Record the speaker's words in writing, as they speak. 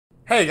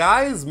Hey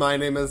guys, my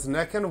name is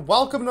Nick and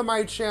welcome to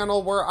my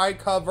channel where I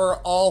cover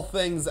all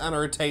things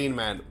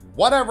entertainment.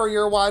 Whatever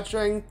you're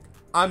watching,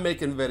 I'm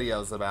making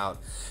videos about.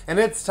 And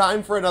it's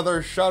time for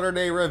another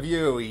Shudder-day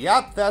review.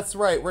 Yep, that's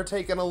right, we're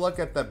taking a look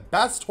at the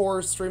best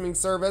horror streaming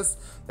service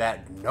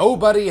that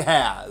nobody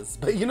has.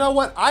 But you know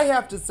what, I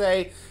have to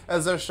say,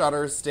 as a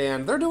Shudder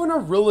stan, they're doing a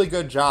really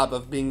good job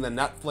of being the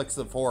Netflix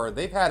of horror.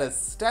 They've had a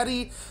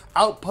steady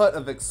output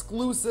of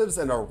exclusives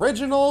and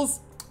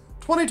originals.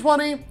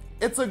 2020,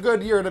 it's a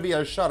good year to be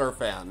a Shudder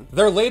fan.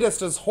 Their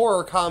latest is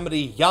horror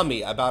comedy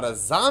Yummy, about a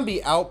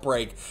zombie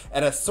outbreak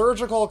at a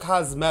surgical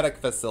cosmetic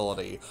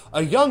facility.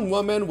 A young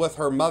woman with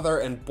her mother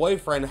and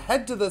boyfriend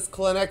head to this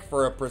clinic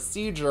for a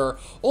procedure,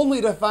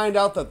 only to find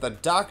out that the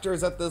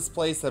doctors at this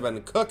place have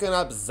been cooking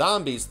up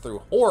zombies through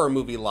horror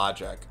movie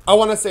logic. I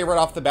want to say right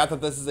off the bat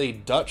that this is a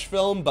Dutch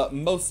film, but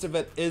most of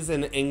it is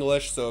in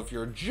English, so if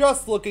you're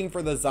just looking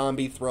for the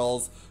zombie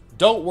thrills,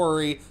 don't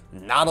worry,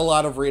 not a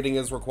lot of reading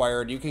is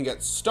required. You can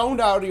get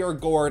stoned out of your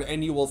gourd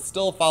and you will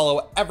still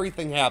follow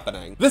everything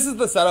happening. This is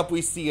the setup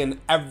we see in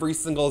every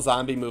single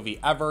zombie movie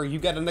ever. You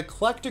get an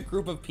eclectic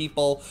group of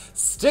people,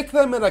 stick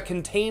them in a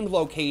contained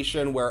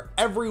location where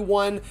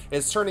everyone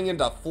is turning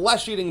into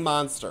flesh-eating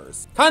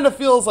monsters. Kind of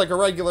feels like a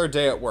regular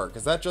day at work.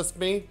 Is that just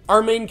me?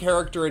 Our main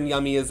character in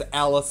Yummy is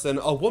Allison,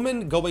 a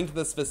woman going to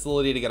this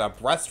facility to get a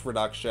breast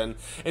reduction,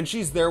 and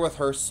she's there with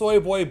her soy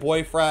boy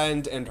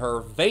boyfriend and her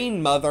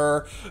vain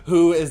mother,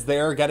 who is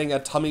there getting a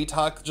tummy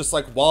tuck just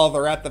like while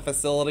they're at the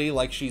facility,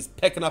 like she's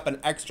picking up an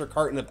extra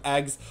carton of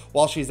eggs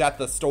while she's at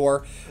the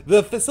store.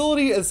 The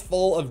facility is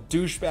full of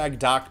douchebag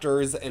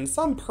doctors and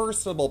some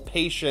personable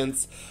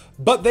patients,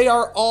 but they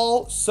are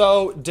all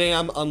so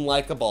damn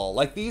unlikable.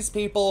 Like, these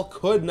people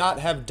could not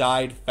have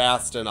died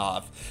fast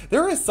enough.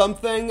 There is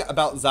something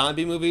about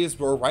zombie movies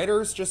where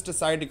writers just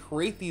decide to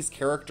create these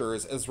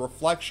characters as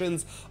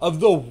reflections of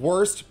the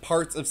worst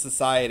parts of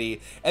society,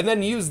 and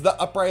then use the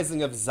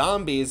uprising of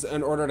zombies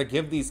in order to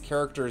give these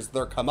characters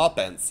their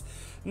comeuppance.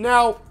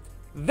 Now,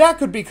 that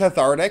could be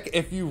cathartic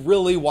if you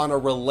really want to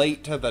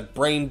relate to the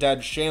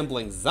brain-dead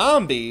shambling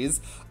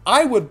zombies.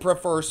 I would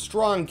prefer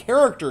strong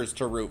characters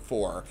to root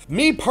for.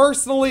 Me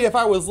personally, if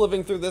I was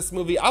living through this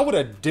movie, I would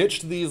have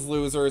ditched these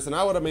losers and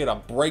I would have made a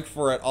break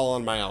for it all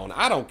on my own.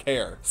 I don't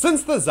care.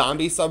 Since the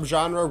zombie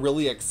subgenre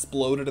really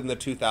exploded in the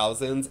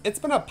 2000s, it's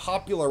been a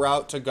popular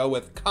route to go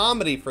with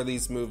comedy for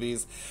these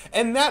movies,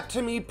 and that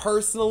to me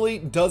personally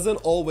doesn't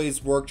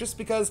always work, just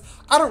because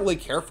I don't really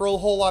care for a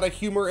whole lot of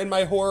humor in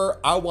my horror.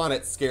 I want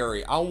it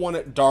scary, I want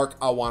it dark,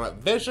 I want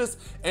it vicious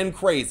and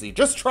crazy.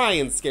 Just try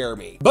and scare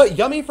me. But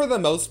Yummy, for the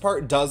most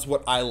part, does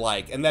what I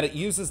like, and that it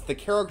uses the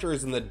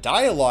characters and the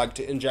dialogue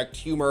to inject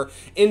humor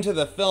into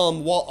the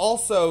film while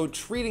also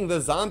treating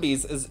the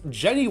zombies as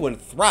genuine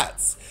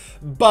threats.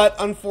 But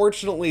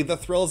unfortunately, the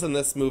thrills in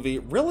this movie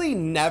really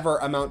never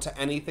amount to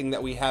anything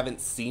that we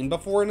haven't seen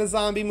before in a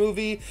zombie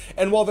movie,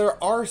 and while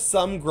there are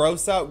some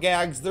gross out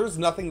gags, there's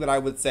nothing that I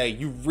would say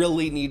you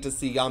really need to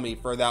see Yummy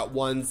for that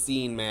one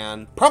scene,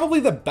 man. Probably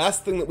the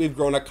best thing that we've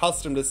grown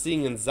accustomed to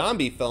seeing in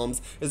zombie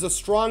films is a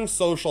strong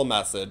social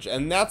message,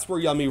 and that's where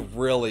Yummy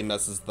really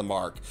misses the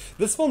mark.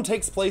 This film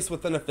takes place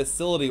within a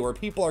facility where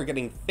people are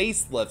getting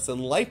facelifts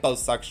and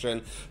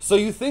liposuction, so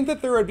you think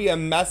that there would be a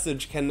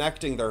message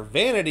connecting their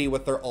vanity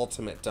with their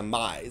ultimate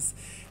demise.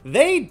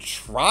 They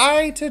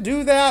try to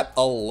do that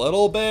a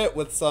little bit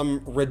with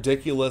some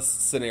ridiculous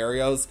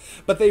scenarios,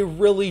 but they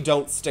really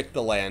don't stick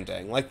the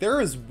landing. Like, there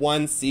is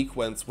one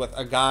sequence with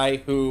a guy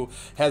who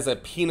has a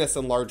penis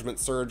enlargement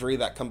surgery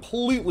that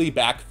completely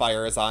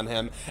backfires on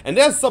him, and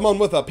as someone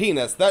with a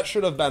penis, that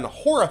should have been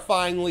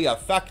horrifyingly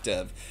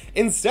effective.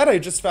 Instead, I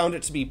just found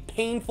it to be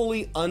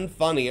painfully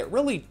unfunny. It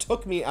really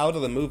took me out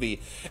of the movie,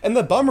 and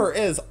the bummer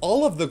is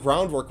all of the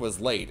groundwork was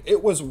laid.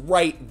 It was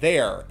right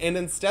there, and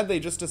instead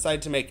they just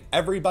decide to make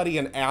everybody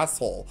an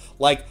asshole.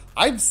 Like,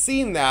 I've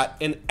seen that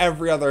in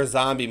every other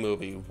zombie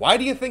movie. Why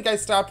do you think I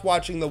stopped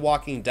watching The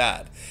Walking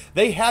Dead?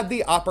 They had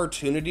the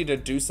opportunity to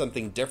do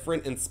something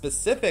different and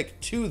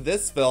specific to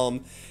this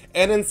film,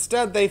 and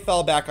instead they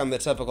fell back on the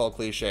typical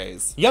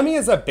cliches. Yummy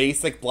is a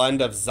basic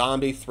blend of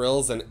zombie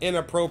thrills and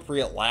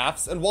inappropriate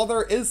laughs, and while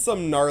there is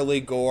some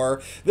gnarly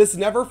gore, this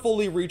never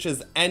fully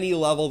reaches any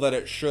level that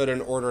it should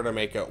in order to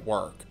make it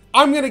work.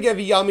 I'm gonna give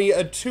Yummy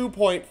a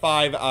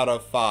 2.5 out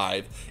of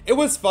 5. It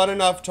was fun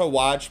enough to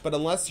watch, but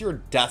unless you're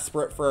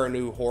desperate for a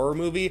new horror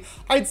movie,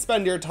 I'd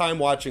spend your time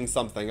watching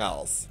something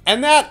else.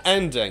 And that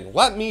ending,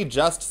 let me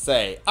just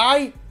say,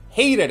 I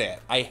hated it.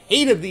 I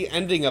hated the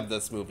ending of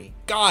this movie.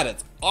 God,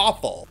 it's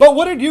awful. But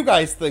what did you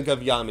guys think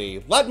of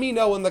Yummy? Let me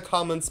know in the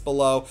comments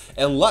below,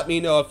 and let me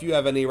know if you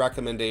have any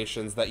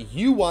recommendations that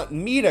you want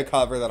me to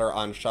cover that are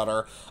on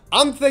Shudder.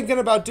 I'm thinking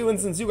about doing,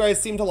 since you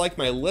guys seem to like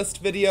my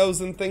list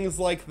videos and things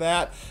like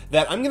that,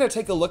 that I'm gonna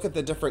take a look at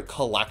the different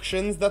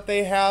collections that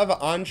they have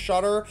on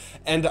Shudder,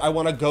 and I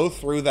wanna go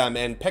through them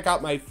and pick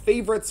out my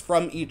favorites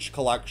from each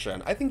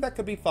collection. I think that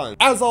could be fun.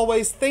 As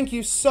always, thank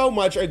you so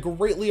much. I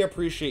greatly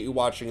appreciate you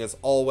watching as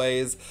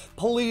always.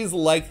 Please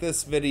like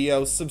this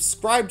video,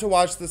 subscribe to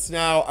watch watch this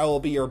now, I will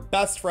be your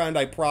best friend,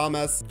 I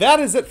promise. That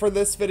is it for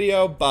this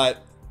video, but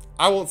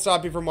I won't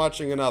stop you from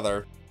watching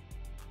another.